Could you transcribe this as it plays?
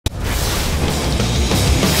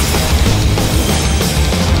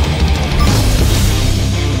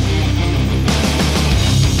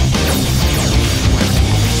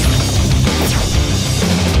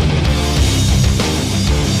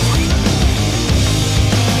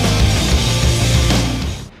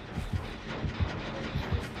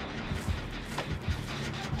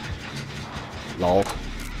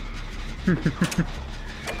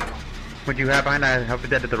Would you hide behind? I hope you're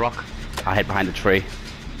dead at the rock. I hid behind a tree.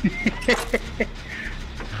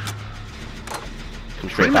 Come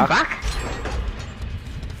straight Bring them back. back?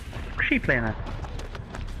 What's she playing at?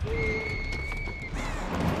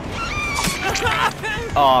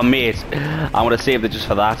 Oh mate, I want to save it just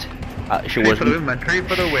for that. She Tree was for the win, man. Tree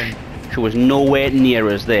for the win. She was nowhere near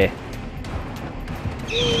us there.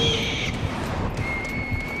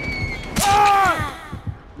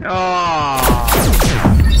 Oh.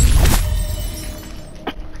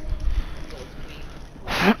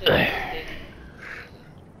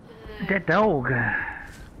 Dead dog.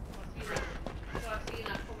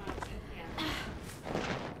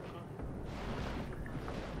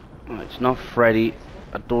 It's not Freddy.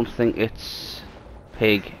 I don't think it's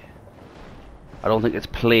Pig. I don't think it's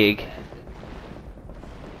Plague.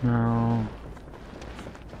 No.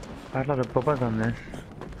 I had a lot of bubbas on this.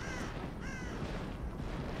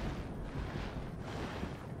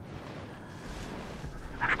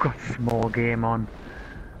 I've got small game on.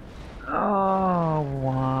 Oh,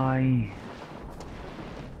 why?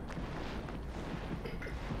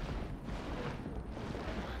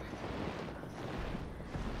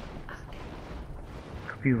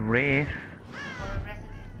 Could be Wraith.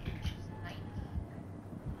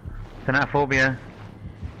 Thanatophobia.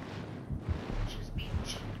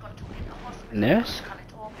 Nurse?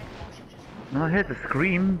 No, I heard the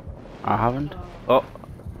scream. I haven't. Oh.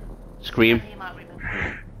 Scream.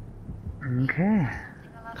 Okay.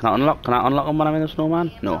 Can I unlock them when I'm in the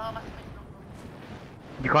snowman? No.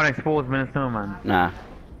 You can't expose me in a snowman. Nah.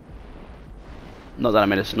 Not that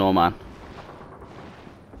I'm in a snowman.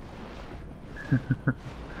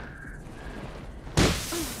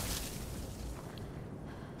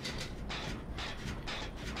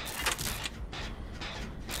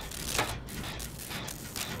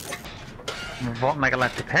 What make a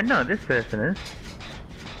lot depend on this person is.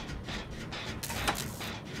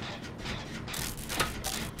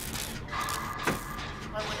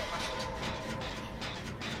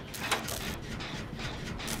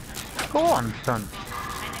 Go on, son.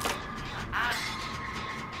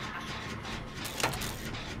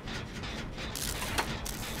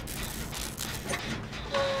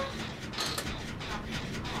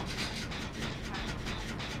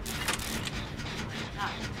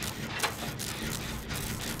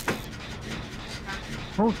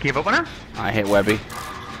 Oh, give up on him? I hit Webby.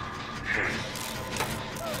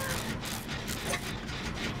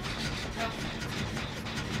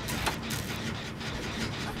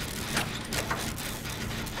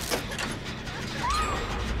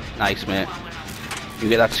 Nice, mate. You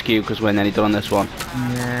get that skew because we're nearly done on this one.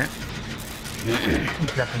 Yeah.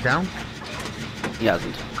 He's up and down. He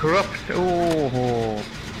hasn't. Corrupt. Oh.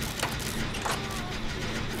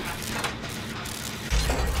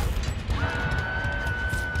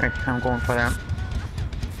 Right, I'm going for that.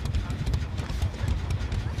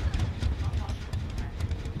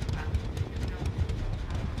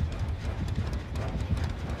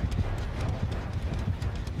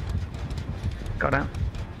 Got it.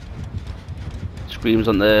 Screams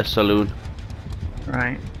on the saloon.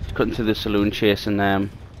 Right. He's cutting through the saloon chasing Grand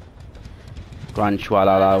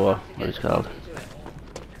Chwalala, what it's called.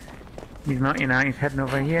 He's not, you know, he's heading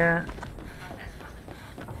over here.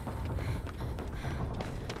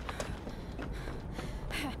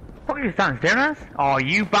 What are you standing staring at us? Oh,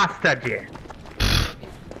 you bastard, you!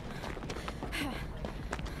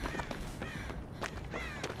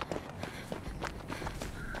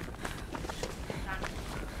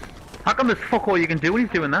 How come there's fuck all you can do when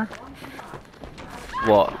he's doing that?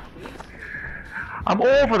 What? I'm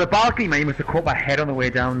over the balcony, man. You must have caught my head on the way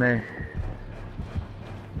down there.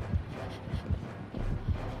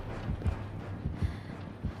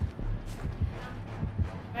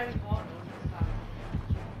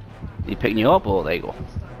 He picking you up? Oh, there you go.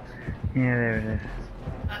 Yeah, there it is.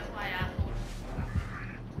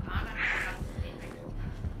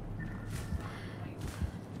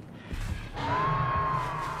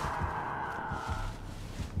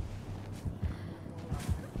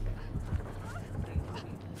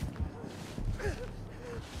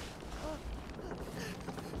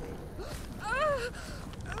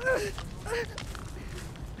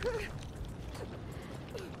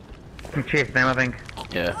 He chased them, I think.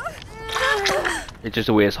 Yeah. It's just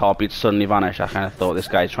the way his heartbeat suddenly vanished. I kind of thought this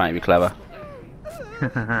guy's trying to be clever.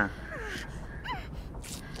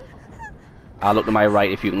 I'll look to my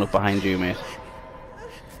right if you can look behind you, mate.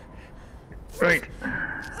 Right.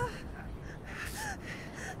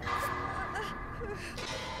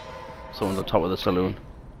 Someone's on top of the saloon.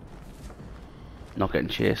 Not getting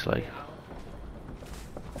chased, like.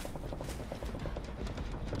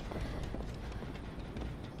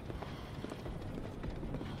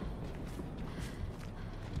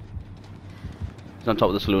 He's on top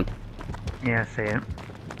of the saloon. Yeah, I see it.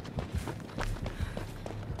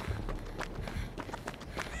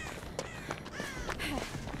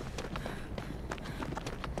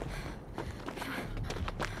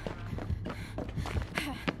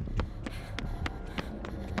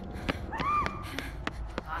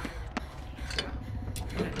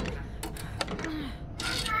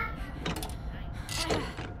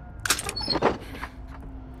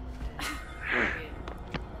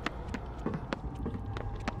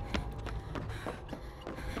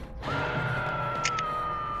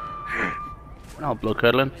 No blood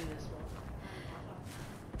curdling.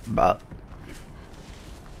 But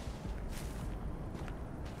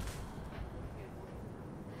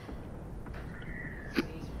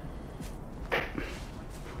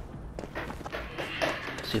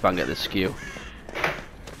see if I can get this skew.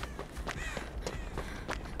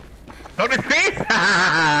 Not his face!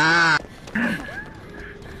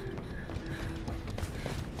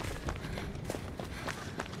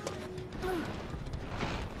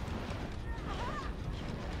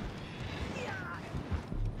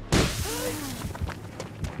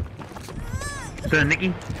 Done,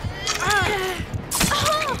 Nikki.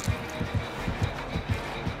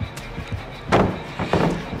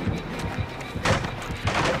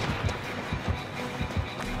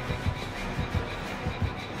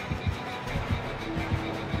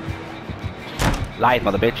 Live,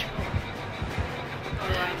 mother bitch.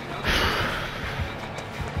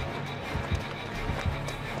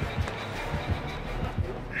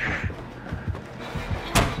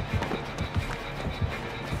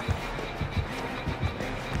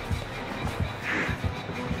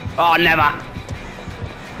 Oh, never!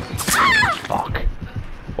 Fuck.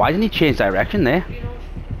 Why didn't he change direction there?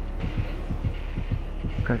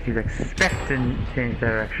 Because he's expecting to change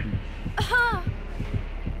direction.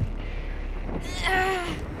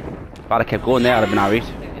 If I'd have kept going there, I'd have been alright.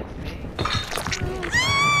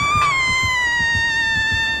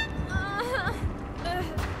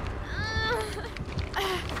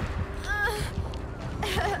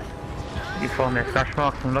 You found their scratch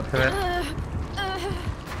marks from the looks of it.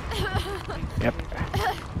 Yep.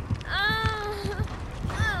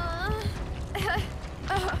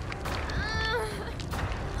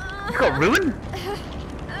 He's got ruin?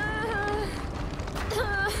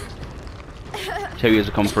 2 years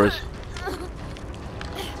to come for us.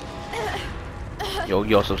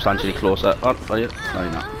 You're substantially closer. Oh, are you? No,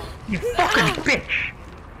 you're not. You fucking bitch!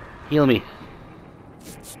 Heal me.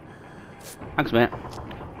 Thanks, mate.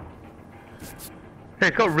 So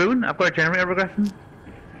it's got ruin, I've got a generator regression.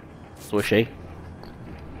 So is she.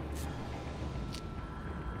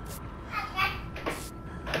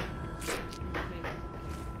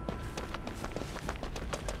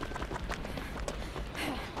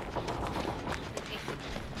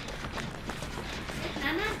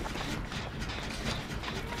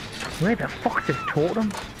 Where the fuck's this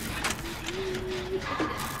totem?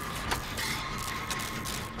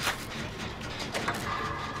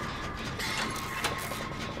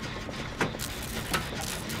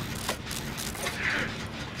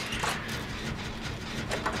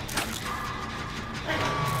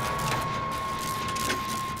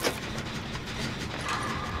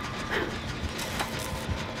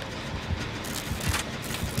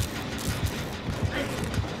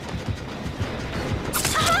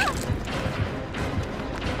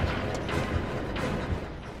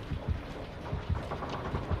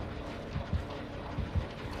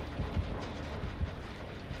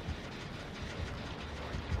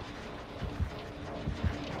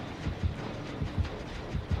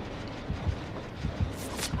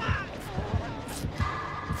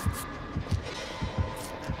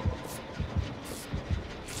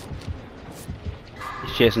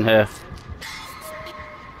 He's chasing her.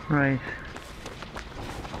 Right.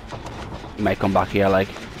 He might come back here, like.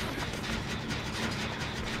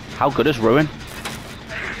 How good is Ruin?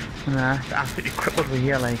 Nah, it's absolutely crippled with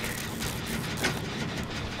here, like.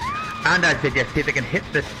 And I said, yes, see if they can hit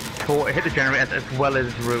the generator as well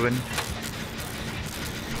as ruin.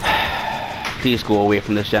 Please go away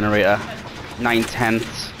from this generator. 9/10.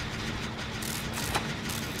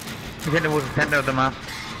 He's in towards the center of the map.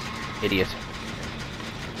 Idiot.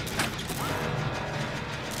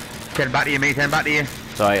 Turn back to you, mate, turn back to you.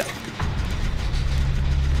 Sorry.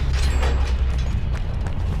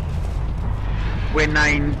 We're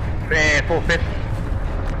 4/5.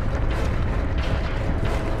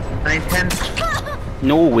 9/10.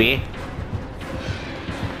 No way.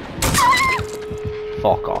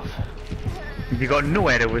 Fuck off. You got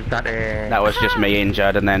nowhere, was that That was just me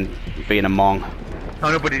injured and then being a mong. Oh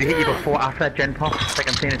no, but did he hit you before, after that gen pop? Like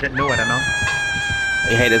I'm saying, is it no, I don't know.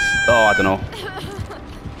 He hit us. Oh, I don't know.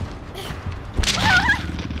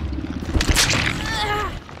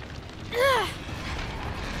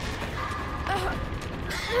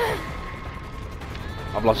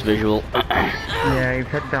 I've lost visual. Yeah, he's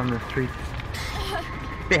heading down the street.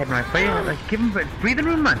 They're heading right for you. Like, give him breathing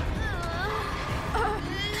room, man.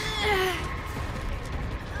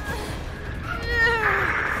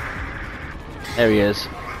 There he is.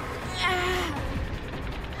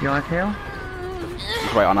 You want a tail?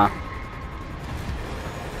 He's right on that.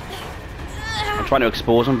 I'm trying to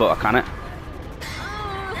expose him, but I can't.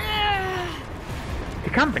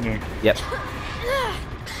 He's camping you? Yep.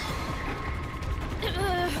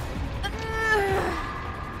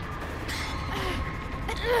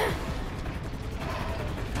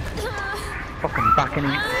 Fucking backing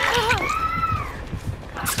it.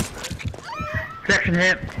 Section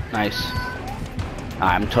hit. Nice.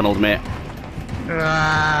 I'm tunneled, mate.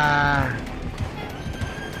 Has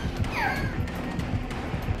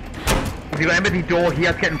he got empty door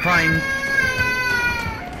here? It's getting primed.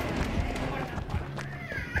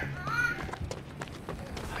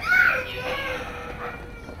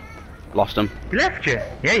 Lost him. He left you?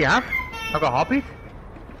 Yeah, you have. I've got heartbeat.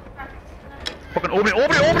 Fucking open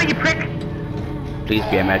it, you prick! Please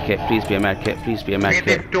be a medkit, please be a medkit, please be a medkit.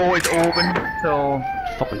 This door is open, so...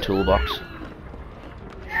 Fucking toolbox.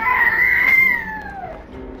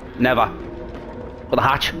 Never. With a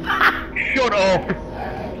hatch. Shut up!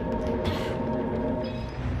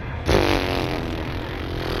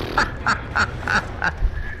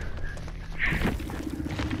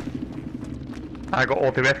 I got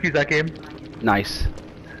all the rescues that game. Nice.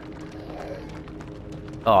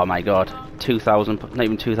 Oh my god. 2,000, not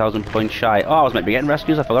even 2,000 points shy. Oh, I was meant to be getting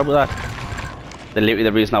rescues, I forgot about that. They're literally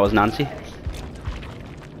the reason I was Nancy.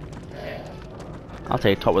 I'll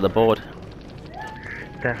take top of the board.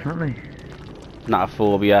 Definitely.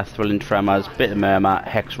 Natophobia, Thrilling Tremors, Bit of Murmur,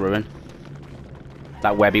 Hex Ruin.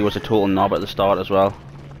 That Webby was a total knob at the start as well.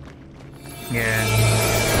 Yeah.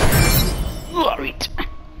 Right.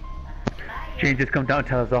 Jane just come down to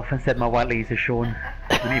tell us off and said my white laser showing.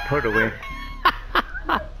 We need to put it away.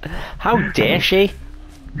 How dare she?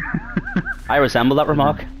 I resemble that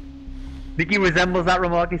remark. Nicky resembles that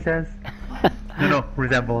remark, he says. No,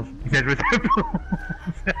 resembles. He says resembles.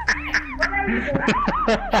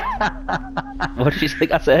 What did you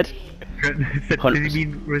think I said? Did he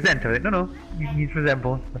mean resent? I was like, no, he means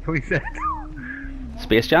resembles. That's what he said.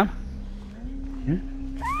 Space Jam?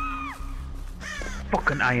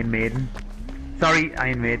 Fucking Iron Maiden. Sorry,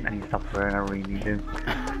 Iron Maiden. I need to stop swearing, I really need to.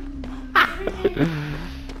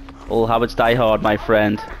 All habits die hard, my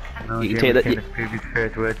friend. No, you can take that. The previous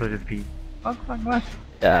first words will just be. Oh, fuck, what?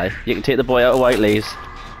 You can take the boy out of Whiteley's.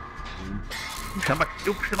 Come back.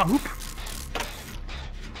 Oops, to my hoop.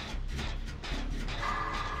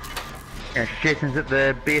 Yeah, Jason's at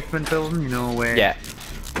the basement building, you know where. Yeah.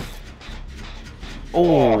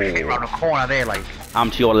 Oh, shit, around the corner there, like. I'm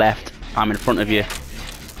to your left. I'm in front of you.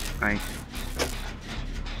 Right.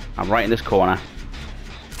 I'm right in this corner. I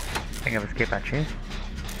think I've escaped that chase.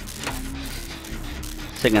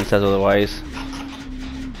 Singing says otherwise.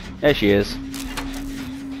 There she is.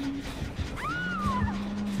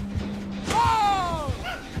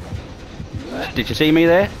 Did you see me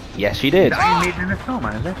there? Yes, she did. Iron Maiden in a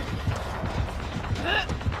snowman, is it?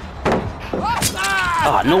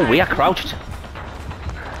 Oh, no way, I crouched.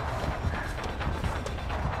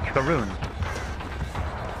 She got ruined.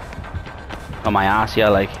 On my ass, yeah,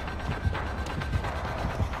 like.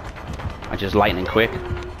 I just lightning quick.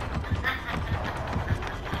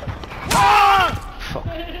 Fuck.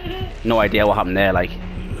 No idea what happened there, like.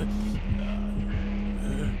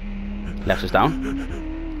 Left us down.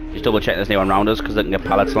 Just double check there's no one around us because they can get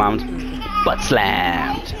pallet slammed. But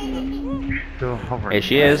slammed! Still hovering. Here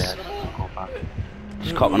she is.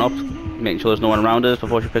 Just copping up, making sure there's no one around us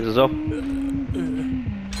before she picks us up.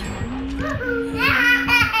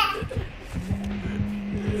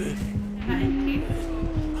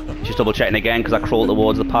 Just double checking again because I crawled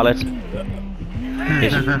towards the pallet.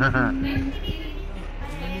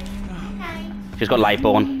 She's got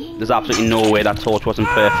Lightborn. There's absolutely no way that torch wasn't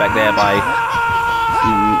perfect there by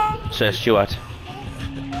Sir Stuart.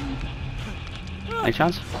 Any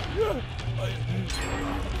chance?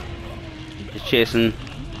 She's chasing.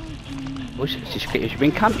 Oh, she's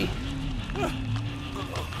being campy.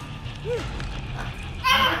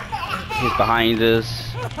 He's behind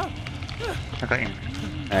us. I got him.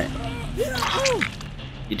 Right.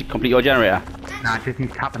 You did complete your generator? Nah, it just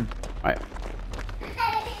needs tapping. Right. I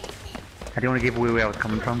didn't want to give away where I was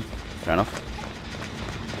coming from. Fair enough.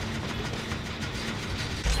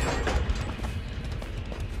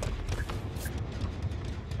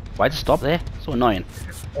 Why'd it stop there? So annoying.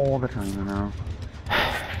 All the time, I know.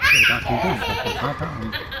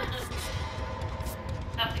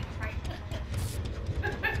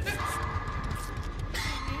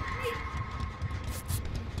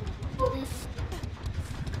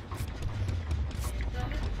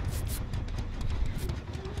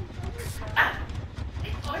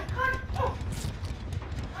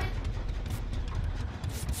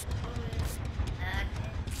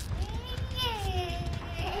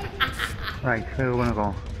 Right, where we wanna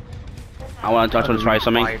go? I want to try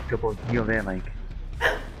something. Wide double heel there, like.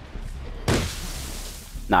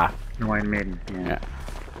 Nah. No Iron Maiden, yeah.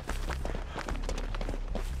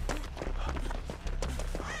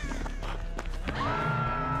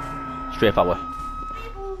 Straight forward.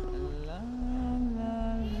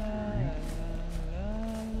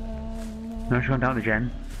 No, she's going down to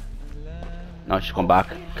Jen. No, she's gone back.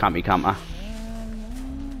 Campy camper.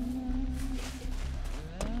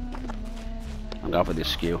 I'm going for this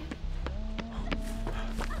skew.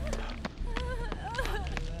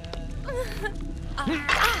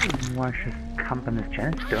 Why she's camping this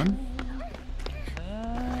Jen? It's done.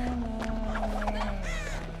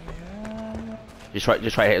 Just try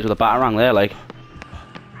to hit us with a batarang there, like.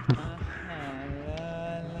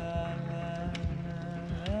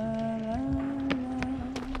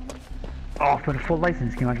 Oh, for the full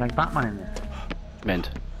license, can you imagine like Batman in this? Mint.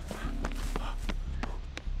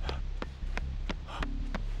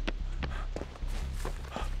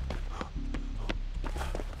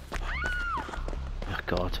 Oh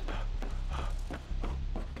God.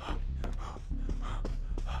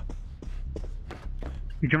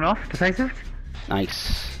 You jumping off? Decisive?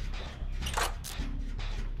 Nice.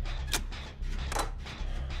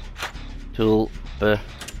 Tool.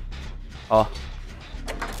 Oh.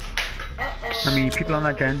 How many people on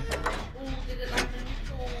that Jen?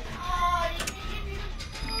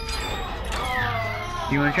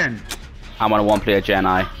 You want a Jen? I'm on a one-player Gen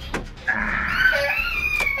I.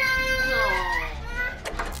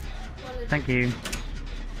 Thank you.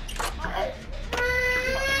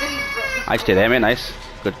 I stay there, mate. Nice.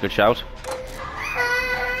 Good shout.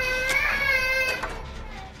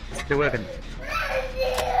 They're working.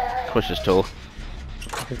 Crush this tool.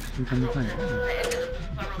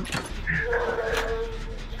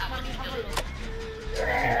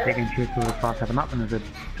 Taking shit to the far side of the map and there's a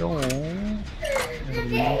door.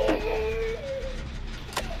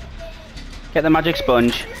 Get the magic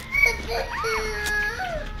sponge.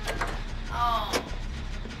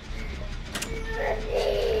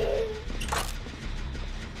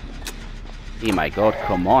 Oh my God,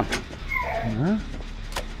 come on.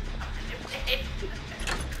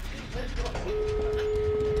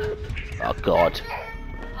 Oh God.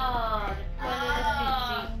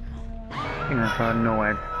 You know, so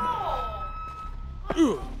nowhere.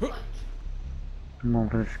 I'm going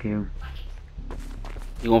for the skew.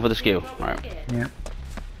 You going for the skew? Right. Yeah.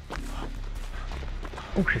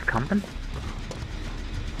 Oh, she's camping.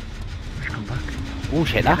 She's come back. Oh,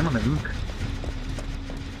 shit, that.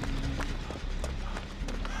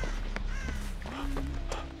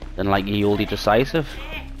 Then like ye olde decisive.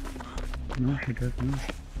 No, she doesn't.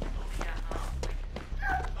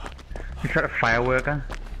 You try to fireworker.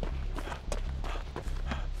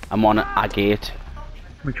 I'm on a gate.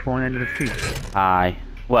 Which one end of the street? Aye.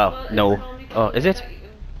 Well, no. Oh, is it?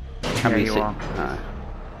 Yeah, you are.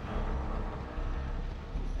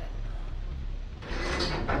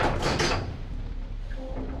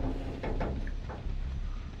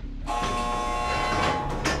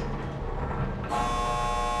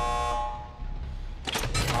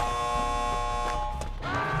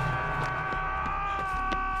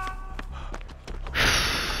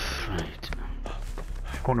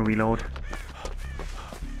 Going to reload.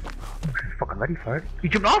 I'm fucking ready for it. You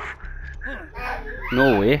jumped off?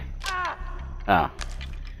 No way. Ah.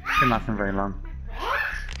 Didn't last them very long.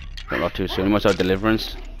 Not too soon. What's our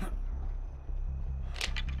deliverance?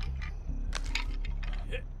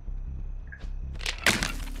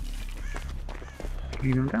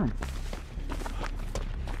 Leave them down.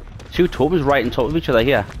 Two tubs right on top of each other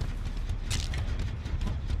here.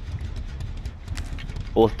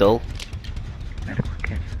 Both dull.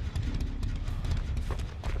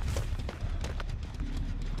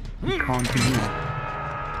 You can't do that.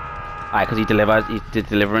 Aye, because he did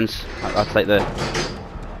deliverance. That's like the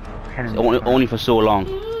only for so long.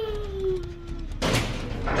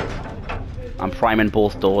 I'm priming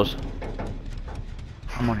both doors.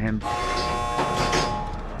 I'm on him.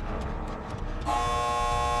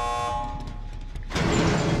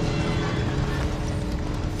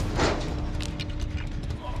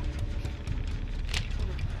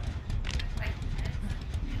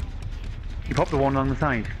 You pop the one on the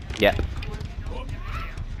side? Yeah.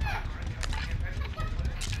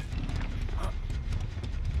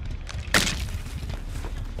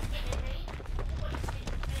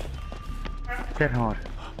 Dead hard.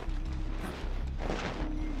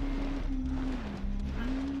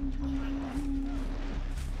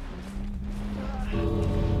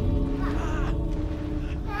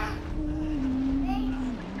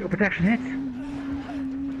 Your protection hit.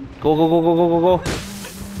 Go.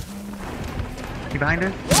 You behind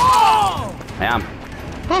us? I am.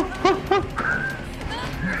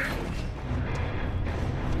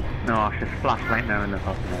 No, it's just flashlight now in the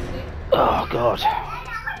top. Oh god.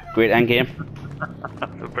 Great end game.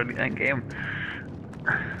 That's a brilliant end game.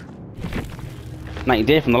 90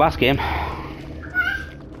 day from the last game.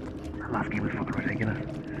 Last game was fucking ridiculous.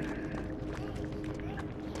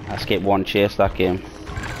 I escaped one chase that game.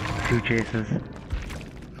 2 chases.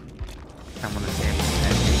 I'm on the game.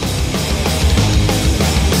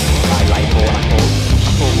 I life I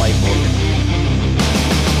call life